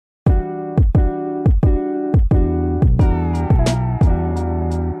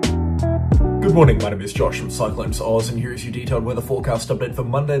Good morning, my name is Josh from CyclonesOZ, and here is your detailed weather forecast update for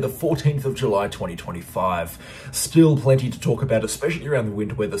Monday the 14th of July 2025. Still plenty to talk about, especially around the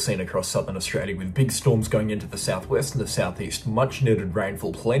winter weather seen across southern Australia, with big storms going into the southwest and the southeast, much needed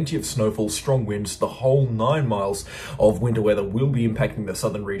rainfall, plenty of snowfall, strong winds. The whole 9 miles of winter weather will be impacting the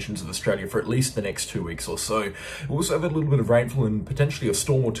southern regions of Australia for at least the next 2 weeks or so. We'll also have a little bit of rainfall and potentially a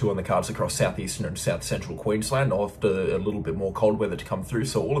storm or two on the cards across southeastern and south central Queensland after a little bit more cold weather to come through.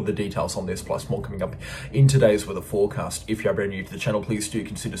 So all of the details on this plus more coming up in today's weather forecast. If you're brand new to the channel, please do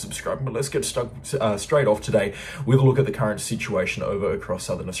consider subscribing. But let's get straight off today with a look at the current situation over across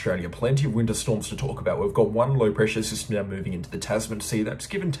southern Australia. Plenty of winter storms to talk about. We've got one low pressure system now moving into the Tasman Sea. That's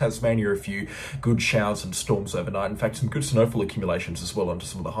given Tasmania a few good showers and storms overnight. In fact, some good snowfall accumulations as well onto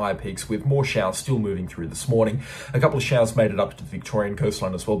some of the higher peaks, with more showers still moving through this morning. A couple of showers made it up to the Victorian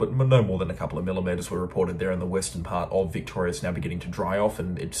coastline as well, but no more than a couple of millimetres were reported there in the western part of Victoria. It's now beginning to dry off,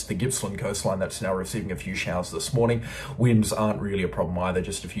 and it's the Gippsland coastline that's now receiving a few showers this morning. Winds aren't really a problem either,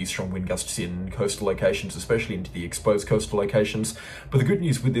 just a few strong wind gusts in coastal locations, especially into the exposed coastal locations. But the good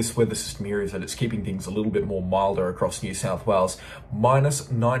news with this weather system here is that it's keeping things a little bit more milder across New South Wales. Minus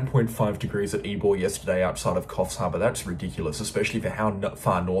 9.5 degrees at Ebor yesterday outside of Coffs Harbour. That's ridiculous, especially for how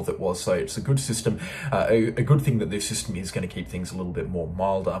far north it was. So it's a good system, a good thing that this system is going to keep things a little bit more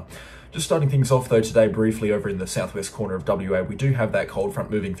milder. Just starting things off though today briefly over in the southwest corner of WA, we do have that cold front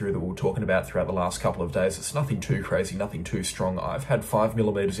moving through that we were talking about throughout the last couple of days. It's nothing too crazy, nothing too strong. I've had 5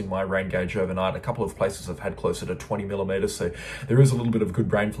 millimetres in my rain gauge overnight. A couple of places have had closer to 20 millimetres, so there is a little bit of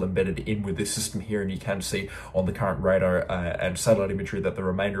good rainfall embedded in with this system here, and you can see on the current radar and satellite imagery that the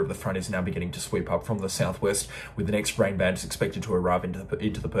remainder of the front is now beginning to sweep up from the southwest, with the next rain bands expected to arrive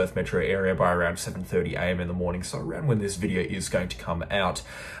into the Perth metro area by around 7:30 a.m. in the morning, so around when this video is going to come out.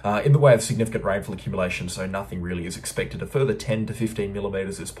 In the way of significant rainfall accumulation, so nothing really is expected. A further 10 to 15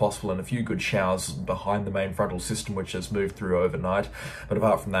 millimetres is possible, and a few good showers behind the main frontal system which has moved through overnight. But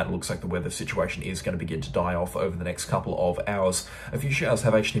apart from that, it looks like the weather situation is going to begin to die off over the next couple of hours. A few showers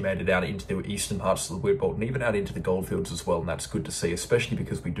have actually made it out into the eastern parts of the Woodbolt and even out into the Goldfields as well, and that's good to see, especially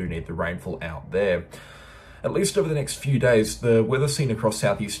because we do need the rainfall out there. At least over the next few days, the weather seen across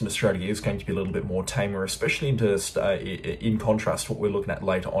southeastern Australia is going to be a little bit more tamer, especially in contrast to what we're looking at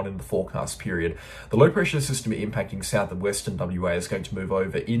later on in the forecast period. The low pressure system impacting south and western WA is going to move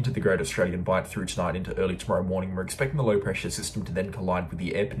over into the Great Australian Bight through tonight into early tomorrow morning. We're expecting the low pressure system to then collide with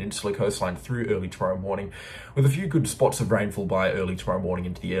the Eyre Peninsula coastline through early tomorrow morning, with a few good spots of rainfall by early tomorrow morning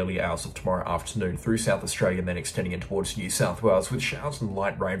into the early hours of tomorrow afternoon through South Australia, and then extending in towards New South Wales, with showers and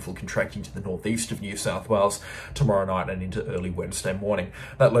light rainfall contracting to the northeast of New South Wales tomorrow night and into early Wednesday morning.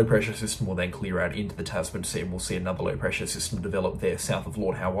 That low pressure system will then clear out into the Tasman Sea, and we'll see another low pressure system develop there south of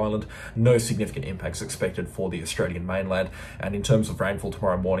Lord Howe Island. No significant impacts expected for the Australian mainland. And in terms of rainfall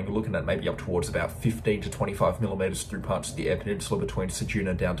tomorrow morning, we're looking at maybe up towards about 15 to 25 millimetres through parts of the Eyre Peninsula between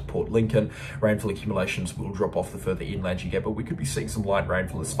Ceduna down to Port Lincoln. Rainfall accumulations will drop off the further inland you get, but we could be seeing some light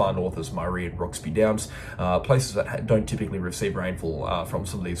rainfall as far north as Murray and Roxby Downs, places that don't typically receive rainfall from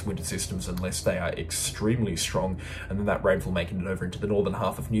some of these winter systems unless they are extremely strong. And then that rainfall making it over into the northern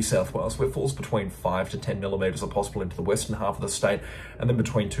half of New South Wales, where falls between 5 to 10 millimetres are possible into the western half of the state, and then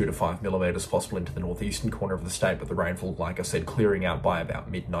between 2 to 5 millimetres possible into the northeastern corner of the state, but the rainfall, like I said, clearing out by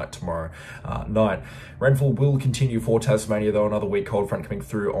about midnight tomorrow night. Rainfall will continue for Tasmania though. Another weak cold front coming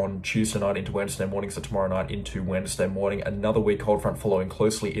through on Tuesday night into Wednesday morning, so tomorrow night into Wednesday morning. Another weak cold front following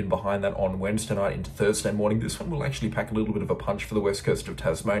closely in behind that on Wednesday night into Thursday morning. This one will actually pack a little bit of a punch for the west coast of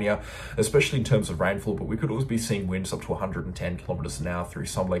Tasmania, especially in terms of rainfall, but we could always be seeing winds up to 110 kilometres an hour through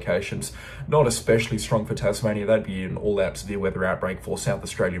some locations. Not especially strong for Tasmania. That'd be an all-out severe weather outbreak for South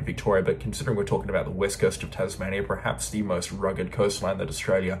Australia and Victoria, but considering we're talking about the west coast of Tasmania, perhaps the most rugged coastline that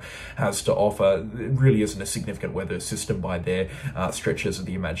Australia has to offer, it really isn't a significant weather system by their stretches of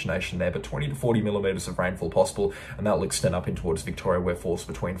the imagination there, but 20 to 40 millimetres of rainfall possible, and that'll extend up in towards Victoria, where falls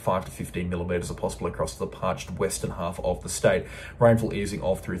between 5 to 15 millimetres are possible across the parched western half of the state. Rainfall easing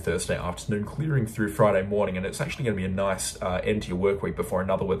off through Thursday afternoon, clearing through Friday morning, and it's actually going to be a nice end to your work week before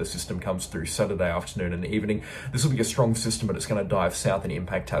another weather system comes through Saturday afternoon and evening. This will be a strong system, but it's going to dive south and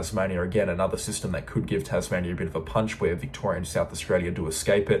impact Tasmania. Again, another system that could give Tasmania a bit of a punch where Victoria and South Australia do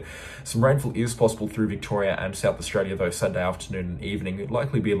escape it. Some rainfall is possible through Victoria and South Australia though Saturday afternoon and evening. It'll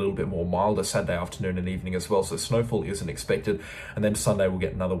likely be a little bit more milder Saturday afternoon and evening as well, so snowfall isn't expected. And then Sunday we'll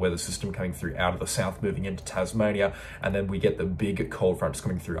get another weather system coming through out of the south moving into Tasmania, and then we get the big cold fronts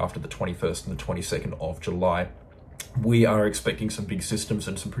coming through after the 21st and the 22nd of July. We are expecting some big systems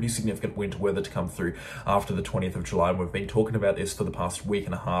and some pretty significant winter weather to come through after the 20th of July. And we've been talking about this for the past week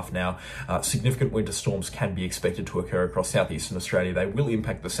and a half now. Significant winter storms can be expected to occur across southeastern Australia. They will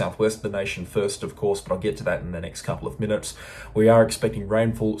impact the southwest of the nation first, of course, but I'll get to that in the next couple of minutes. We are expecting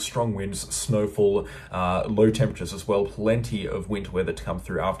rainfall, strong winds, snowfall, low temperatures as well. Plenty of winter weather to come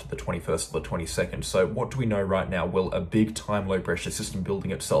through after the 21st or the 22nd. So what do we know right now? Well, a big time low pressure system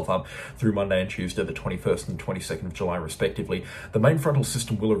building itself up through Monday and Tuesday, the 21st and 22nd of July respectively. The main frontal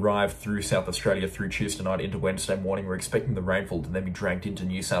system will arrive through South Australia through Tuesday night into Wednesday morning. We're expecting the rainfall to then be dragged into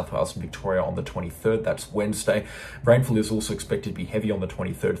New South Wales and Victoria on the 23rd. That's Wednesday. Rainfall is also expected to be heavy on the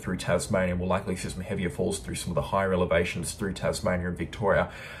 23rd through Tasmania. We'll likely see some heavier falls through some of the higher elevations through Tasmania and Victoria.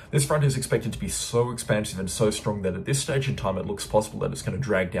 This front is expected to be so expansive and so strong that at this stage in time it looks possible that it's going to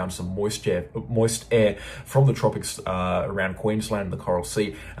drag down some moist air from the tropics around Queensland and the Coral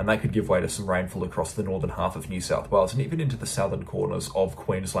Sea, and that could give way to some rainfall across the northern half of New South Wales and even into the southern corners of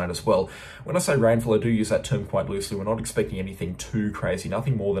Queensland as well. When I say rainfall, I do use that term quite loosely. We're not expecting anything too crazy,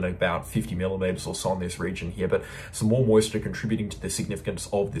 nothing more than about 50 millimeters or so on this region here, but some more moisture contributing to the significance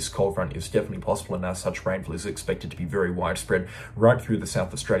of this cold front is definitely possible, and as such rainfall is expected to be very widespread right through the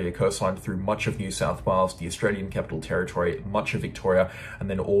South Australia coastline, through much of New South Wales, the Australian Capital Territory, much of Victoria, and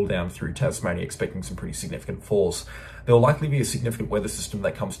then all down through Tasmania, expecting some pretty significant falls. There will likely be a significant weather system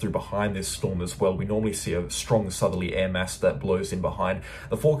that comes through behind this storm as well. We normally see a strong southerly air mass that blows in behind.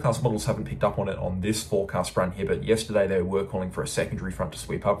 The forecast models haven't picked up on it on this forecast front here, but yesterday they were calling for a secondary front to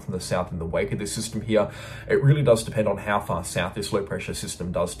sweep up from the south in the wake of this system here. It really does depend on how far south this low pressure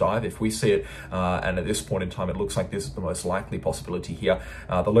system does dive. If we see it, and at this point in time it looks like this is the most likely possibility here,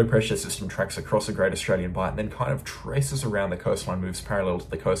 the low pressure system tracks across the Great Australian Bight and then kind of traces around the coastline, moves parallel to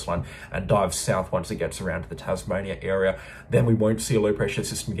the coastline and dives south once it gets around to the Tasmania area. Then we won't see a low pressure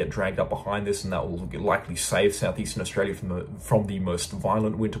system get dragged up behind this, and that will likely save southeastern Australia from the most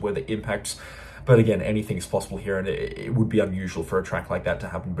violent winter weather impacts. But again, anything is possible here, and it would be unusual for a track like that to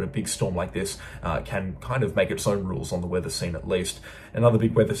happen, but a big storm like this can kind of make its own rules on the weather scene at least. Another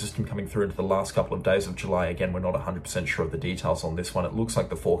big weather system coming through into the last couple of days of July. Again, we're not 100% sure of the details on this one. It looks like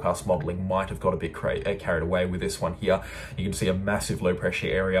the forecast modelling might have got a bit carried away with this one here. You can see a massive low pressure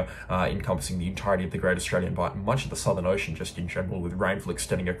area encompassing the entirety of the Great Australian Bight and much of the Southern Ocean just in general, with rainfall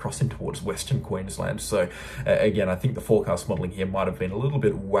extending across in towards Western Queensland. So again, I think the forecast modelling here might have been a little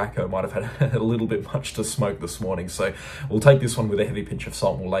bit wacko, might have had a little bit much to smoke this morning. So we'll take this one with a heavy pinch of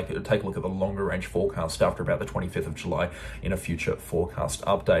salt, and we'll take a look at the longer range forecast after about the 25th of July in a future forecast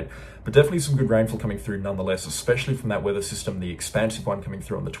update. But definitely some good rainfall coming through nonetheless, especially from that weather system, the expansive one coming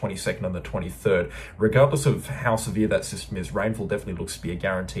through on the 22nd and the 23rd. Regardless of how severe that system is, rainfall definitely looks to be a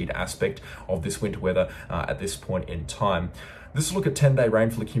guaranteed aspect of this winter weather at this point in time. This is a look at 10-day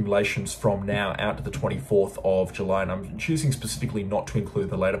rainfall accumulations from now out to the 24th of July, and I'm choosing specifically not to include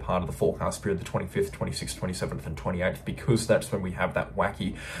the later part of the forecast period, the 25th, 26th, 27th and 28th, because that's when we have that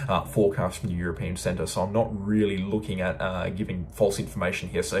wacky forecast from the European Centre. So I'm not really looking at giving false information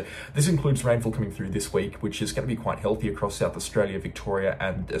here. So this includes rainfall coming through this week, which is going to be quite healthy across South Australia, Victoria,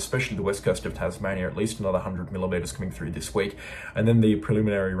 and especially the west coast of Tasmania, at least another 100 millimetres coming through this week. And then the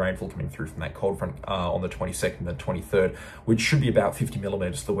preliminary rainfall coming through from that cold front on the 22nd and 23rd, which should be about 50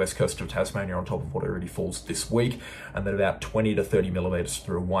 millimetres to the west coast of Tasmania on top of what already falls this week, and then about 20 to 30 millimetres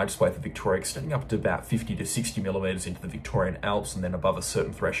through a wide swathe of Victoria, extending up to about 50 to 60 millimetres into the Victorian Alps, and then above a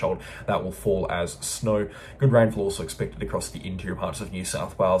certain threshold that will fall as snow. Good rainfall also expected across the interior parts of New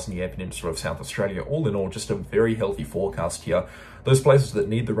South Wales and the Eyre Peninsula of South Australia. All in all, just a very healthy forecast here. Those places that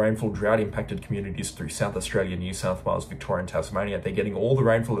need the rainfall, drought-impacted communities through South Australia, New South Wales, Victoria and Tasmania, they're getting all the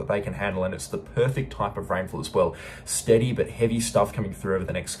rainfall that they can handle, and it's the perfect type of rainfall as well. Steady but heavy stuff coming through over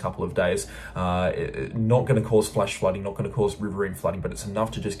the next couple of days. Not going to cause flash flooding, not going to cause riverine flooding, but it's enough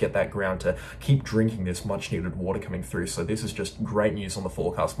to just get that ground to keep drinking this much-needed water coming through. So this is just great news on the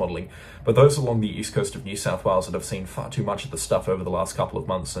forecast modelling. But those along the east coast of New South Wales that have seen far too much of the stuff over the last couple of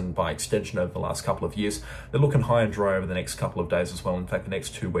months, and by extension over the last couple of years, they're looking high and dry over the next couple of days as well. In fact, the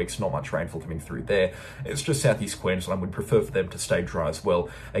next 2 weeks, not much rainfall coming through there. It's just southeast Queensland. Would prefer for them to stay dry as well.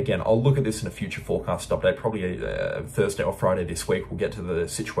 Again, I'll look at this in a future forecast update, probably Thursday or Friday this week. We'll get to the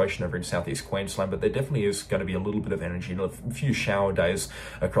situation over in southeast Queensland, but there definitely is going to be a little bit of energy and a few shower days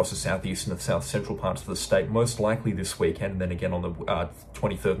across the southeast and the south central parts of the state, most likely this weekend, and then again on the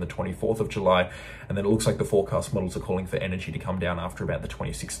 23rd and the 24th of July. And then it looks like the forecast models are calling for energy to come down after about the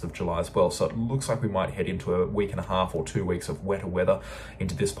 26th of July as well. So it looks like we might head into a week and a half or 2 weeks of wetter weather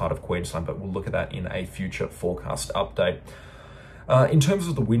into this part of Queensland, but we'll look at that in a future forecast update. In terms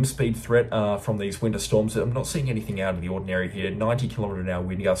of the wind speed threat from these winter storms, I'm not seeing anything out of the ordinary here. 90km/h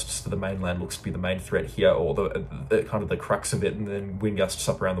wind gusts for the mainland looks to be the main threat here, or the kind of the crux of it, and then wind gusts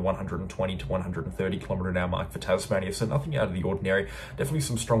up around the 120 to 130km/h mark for Tasmania, so nothing out of the ordinary. Definitely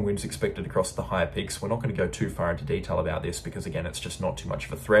some strong winds expected across the higher peaks. We're not going to go too far into detail about this because, again, it's just not too much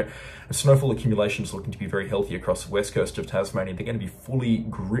of a threat. And snowfall accumulations looking to be very healthy across the west coast of Tasmania. They're going to be fully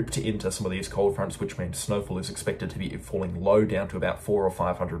gripped into some of these cold fronts, which means snowfall is expected to be falling low down to about 400 or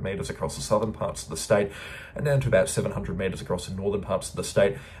 500 metres across the southern parts of the state, and down to about 700 metres across the northern parts of the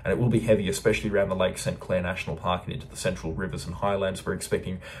state. And it will be heavy, especially around the Lake St Clair National Park and into the central rivers and highlands. We're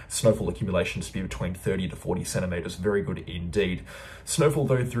expecting snowfall accumulations to be between 30 to 40 centimetres. Very good indeed. Snowfall,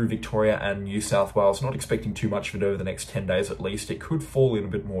 though, through Victoria and New South Wales, not expecting too much of it over the next 10 days at least. It could fall in a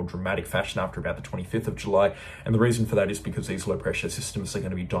bit more dramatic fashion after about the 25th of July, and the reason for that is because these low pressure systems are going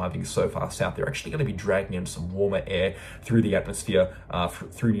to be diving so far south. They're actually going to be dragging in some warmer air through the atmosphere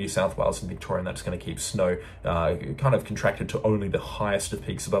through New South Wales and Victoria, and that's going to keep snow kind of contracted to only the highest of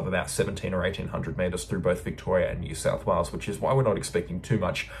peaks above about 17 or 1800 metres through both Victoria and New South Wales, which is why we're not expecting too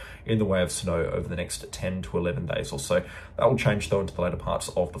much in the way of snow over the next 10 to 11 days or so. That will change, though, into the later parts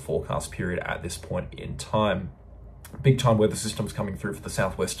of the forecast period at this point in time. Big time weather systems coming through for the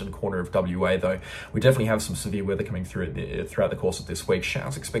southwestern corner of WA, though. We definitely have some severe weather coming through throughout the course of this week.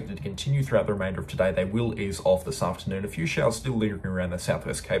 Showers expected to continue throughout the remainder of today. They will ease off this afternoon. A few showers still lingering around the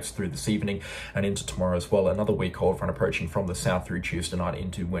southwest capes through this evening and into tomorrow as well. Another weak cold front approaching from the south through Tuesday night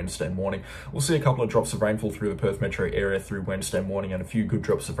into Wednesday morning. We'll see a couple of drops of rainfall through the Perth metro area through Wednesday morning, and a few good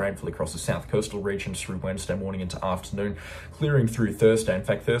drops of rainfall across the south coastal regions through Wednesday morning into afternoon, clearing through Thursday. In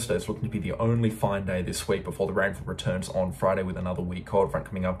fact, Thursday is looking to be the only fine day this week before the rainfall returns on Friday, with another weak cold front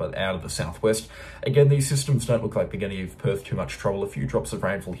coming up out of the southwest. Again, these systems don't look like they're going to give Perth too much trouble. A few drops of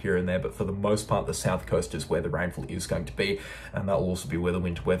rainfall here and there, but for the most part, the south coast is where the rainfall is going to be, and that will also be where the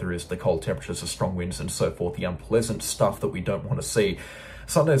winter weather is, the cold temperatures, the strong winds, and so forth, the unpleasant stuff that we don't want to see.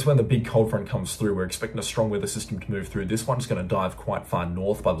 Sunday is when the big cold front comes through. We're expecting a strong weather system to move through. This one's going to dive quite far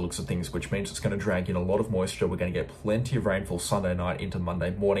north by the looks of things, which means it's going to drag in a lot of moisture. We're going to get plenty of rainfall Sunday night into Monday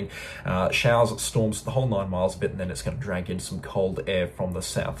morning. Showers, storms, the whole 9 miles a bit, and then it's going to drag in some cold air from the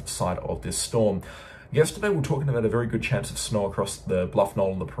south side of this storm. Yesterday, we were talking about a very good chance of snow across the Bluff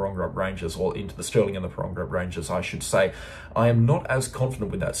Knoll and the Parongarup Ranges, or into the Stirling and the Parongarup Ranges, I should say. I am not as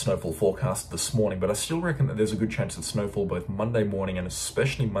confident with that snowfall forecast this morning, but I still reckon that there's a good chance of snowfall both Monday morning and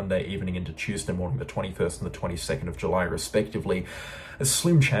especially Monday evening into Tuesday morning, the 21st and the 22nd of July, respectively. A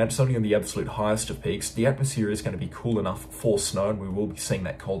slim chance, only on the absolute highest of peaks. The atmosphere is going to be cool enough for snow, and we will be seeing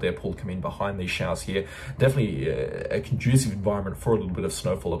that cold air pull come in behind these showers here. Definitely a conducive environment for a little bit of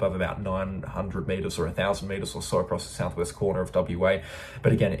snowfall above about 900 metres or 1,000 metres or so across the southwest corner of WA.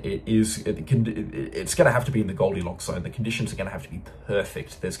 But again, it's going to have to be in the Goldilocks zone. The conditions are going to have to be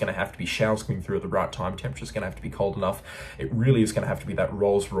perfect. There's going to have to be showers coming through at the right time. Temperature's going to have to be cold enough. It really is going to have to be that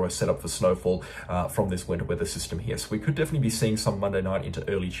Rolls-Royce setup for snowfall from this winter weather system here. So we could definitely be seeing some Monday night into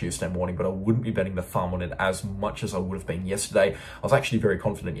early Tuesday morning, but I wouldn't be betting the farm on it as much as I would have been yesterday. I was actually very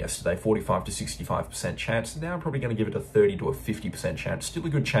confident yesterday, 45 to 65% chance. Now I'm probably going to give it a 30 to a 50% chance. Still a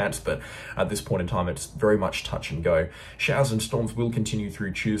good chance, but at this point in time, it's very much touch and go. Showers and storms will continue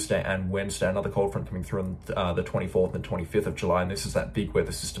through Tuesday and Wednesday. Another cold front coming through on the 24th and 25th of July, and this is that big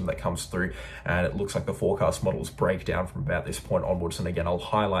weather system that comes through, and it looks like the forecast models break down from about this point onwards. And again, I'll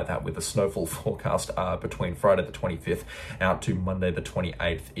highlight that with the snowfall forecast between Friday the 25th out to Monday the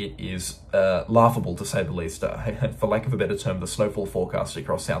 28th. It is laughable, to say the least. For lack of a better term, the snowfall forecast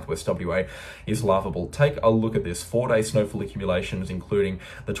across southwest WA is laughable. Take a look at this. 4-day snowfall accumulations, including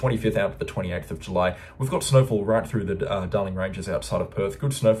the 25th out to the 28th of July. We've got snowfall right through the Darling Ranges outside of Perth.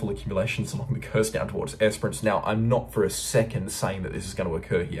 Good snowfall accumulations along the coast down towards Esperance. Now, I'm not for a second saying that this is going to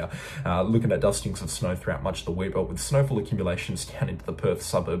occur here. Looking at dustings of snow throughout much of the Wheatbelt, with snowfall accumulations down into the Perth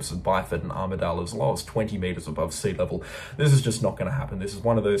suburbs of Byford and Armidale as low as 20 metres above sea level. This is just not going to happen. This is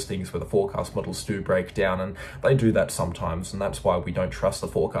one of those things where the forecast models do break down, and they do that sometimes, and that's why we don't trust the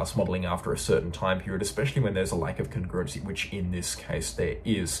forecast modelling after a certain time period, especially when there's a lack of congruency, which in this case there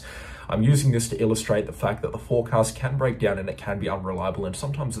is. I'm using this to illustrate the fact that the forecast can break down and it can be unreliable, and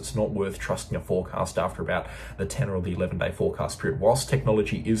sometimes it's not worth trusting a forecast after about the 10 or the 11-day forecast period. Whilst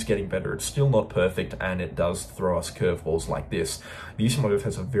technology is getting better, it's still not perfect, and it does throw us curveballs like this. The eastern lobe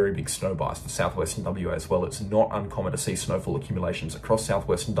has a very big snow bias for southwestern WA as well. It's not uncommon to see snowfall accumulate accumulations across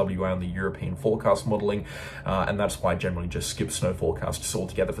southwestern WA on the European forecast modelling, and that's why I generally just skip snow forecasts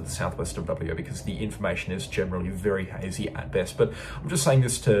altogether for the southwest of WA, because the information is generally very hazy at best. But I'm just saying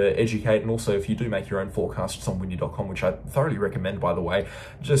this to educate, and also if you do make your own forecasts on windy.com, which I thoroughly recommend, by the way,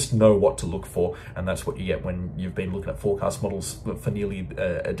 just know what to look for, and that's what you get when you've been looking at forecast models for nearly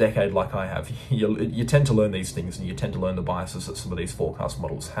a decade like I have. You tend to learn these things, and you tend to learn the biases that some of these forecast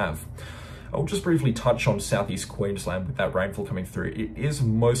models have. I'll just briefly touch on southeast Queensland with that rainfall coming through. It is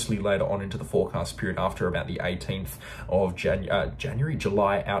mostly later on into the forecast period after about the 18th of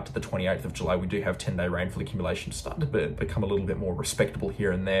July out to the 28th of July. We do have 10-day rainfall accumulation starting to become a little bit more respectable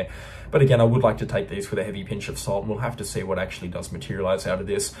here and there. But again, I would like to take these with a heavy pinch of salt, and we'll have to see what actually does materialise out of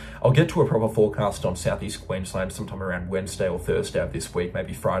this. I'll get to a proper forecast on southeast Queensland sometime around Wednesday or Thursday of this week,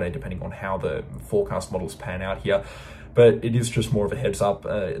 maybe Friday, depending on how the forecast models pan out here. But it is just more of a heads up.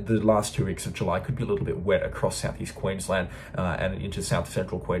 The last 2 weeks of July could be a little bit wet across southeast Queensland and into south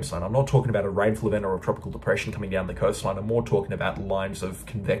central Queensland. I'm not talking about a rainfall event or a tropical depression coming down the coastline. I'm more talking about lines of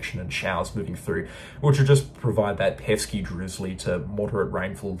convection and showers moving through, which will just provide that pesky drizzly to moderate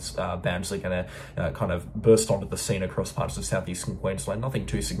rainfalls bands that are going to kind of burst onto the scene across parts of southeastern Queensland. Nothing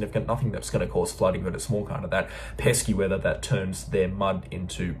too significant, nothing that's going to cause flooding, but it's more kind of that pesky weather that turns their mud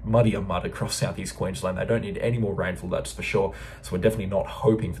into muddier mud across southeast Queensland. They don't need any more rainfall, that's for sure. So we're definitely not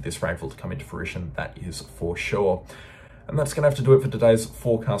hoping for this rainfall to come into fruition, that is for sure. And that's going to have to do it for today's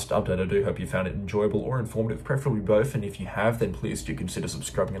forecast update. I do hope you found it enjoyable or informative, preferably both. And if you have, then please do consider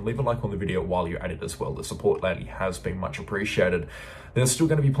subscribing and leave a like on the video while you're at it as well. The support lately has been much appreciated. There's still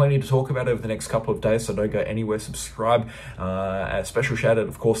going to be plenty to talk about over the next couple of days, so don't go anywhere. Subscribe. A special shout out,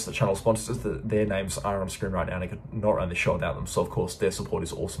 of course, the channel sponsors. Their names are on screen right now, and I could not run this show without them. So, of course, their support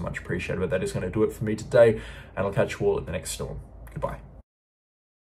is also much appreciated. But that is going to do it for me today, and I'll catch you all at the next storm. Goodbye.